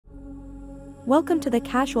Welcome to the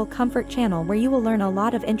Casual Comfort channel, where you will learn a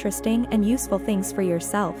lot of interesting and useful things for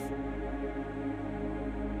yourself.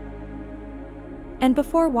 And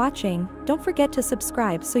before watching, don't forget to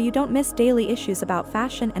subscribe so you don't miss daily issues about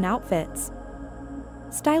fashion and outfits.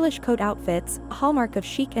 Stylish coat outfits, a hallmark of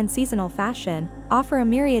chic and seasonal fashion, offer a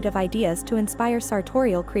myriad of ideas to inspire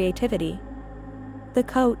sartorial creativity. The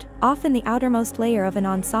coat, often the outermost layer of an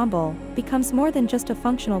ensemble, becomes more than just a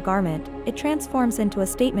functional garment. It transforms into a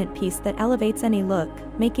statement piece that elevates any look,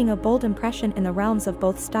 making a bold impression in the realms of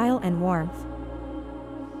both style and warmth.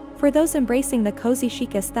 For those embracing the cozy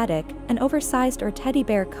chic aesthetic, an oversized or teddy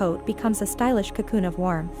bear coat becomes a stylish cocoon of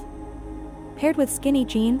warmth. Paired with skinny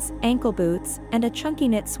jeans, ankle boots, and a chunky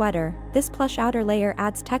knit sweater, this plush outer layer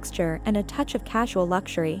adds texture and a touch of casual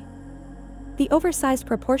luxury. The oversized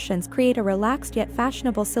proportions create a relaxed yet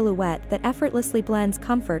fashionable silhouette that effortlessly blends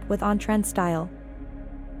comfort with on-trend style.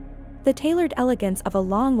 The tailored elegance of a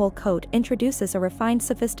long wool coat introduces a refined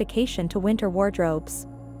sophistication to winter wardrobes.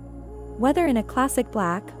 Whether in a classic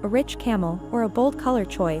black, a rich camel, or a bold color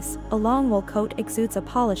choice, a long wool coat exudes a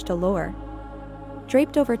polished allure.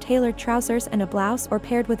 Draped over tailored trousers and a blouse, or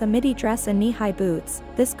paired with a midi dress and knee-high boots,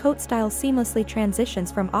 this coat style seamlessly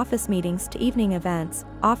transitions from office meetings to evening events,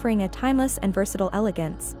 offering a timeless and versatile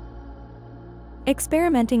elegance.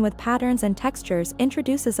 Experimenting with patterns and textures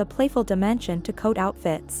introduces a playful dimension to coat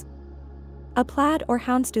outfits. A plaid or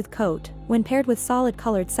houndstooth coat, when paired with solid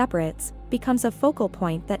colored separates, becomes a focal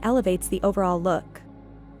point that elevates the overall look.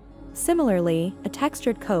 Similarly, a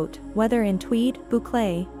textured coat, whether in tweed,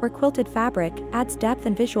 boucle, or quilted fabric, adds depth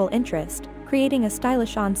and visual interest, creating a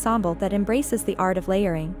stylish ensemble that embraces the art of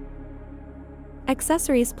layering.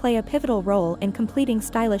 Accessories play a pivotal role in completing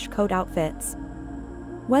stylish coat outfits.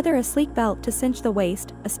 Whether a sleek belt to cinch the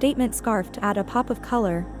waist, a statement scarf to add a pop of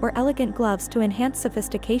color, or elegant gloves to enhance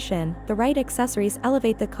sophistication, the right accessories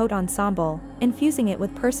elevate the coat ensemble, infusing it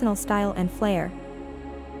with personal style and flair.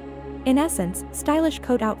 In essence, stylish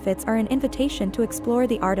coat outfits are an invitation to explore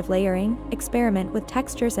the art of layering, experiment with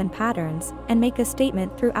textures and patterns, and make a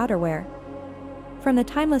statement through outerwear. From the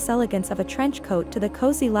timeless elegance of a trench coat to the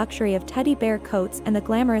cozy luxury of teddy bear coats and the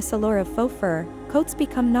glamorous allure of faux fur, coats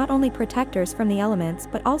become not only protectors from the elements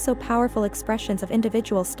but also powerful expressions of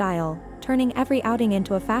individual style, turning every outing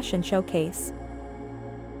into a fashion showcase.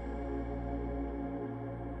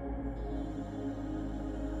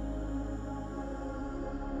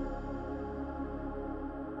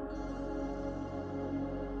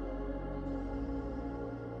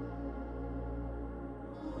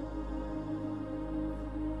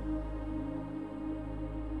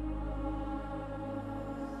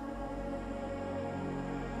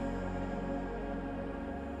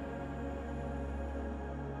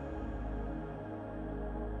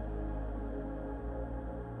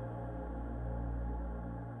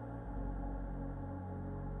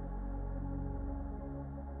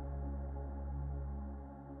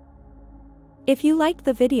 If you liked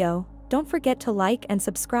the video, don't forget to like and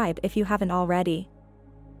subscribe if you haven't already.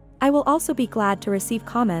 I will also be glad to receive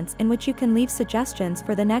comments in which you can leave suggestions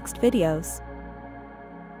for the next videos.